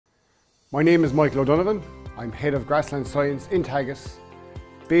My name is Michael O'Donovan. I'm Head of Grassland Science in Teagasc,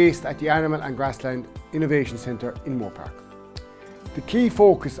 based at the Animal and Grassland Innovation Centre in Moorepark. The key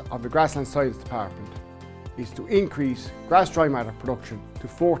focus of the Grassland Science Department is to increase grass dry matter production to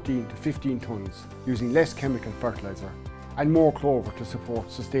 14 to 15 tonnes using less chemical fertiliser and more clover to support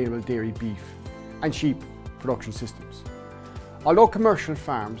sustainable dairy beef and sheep production systems. Although commercial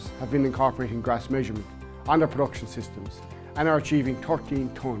farms have been incorporating grass measurement on their production systems and are achieving 13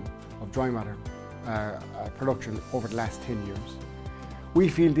 tonne of dry matter production over the last 10 years, we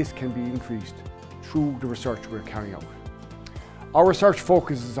feel this can be increased through the research we're carrying out. Our research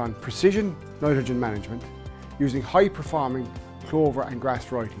focuses on precision nitrogen management, using high-performing clover and grass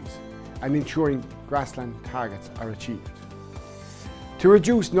varieties, and ensuring grassland targets are achieved. To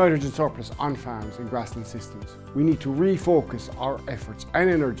reduce nitrogen surplus on farms and grassland systems, we need to refocus our efforts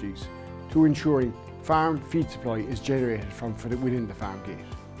and energies to ensuring farm feed supply is generated from within the farm gate.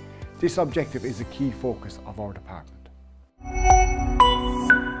 This objective is a key focus of our department.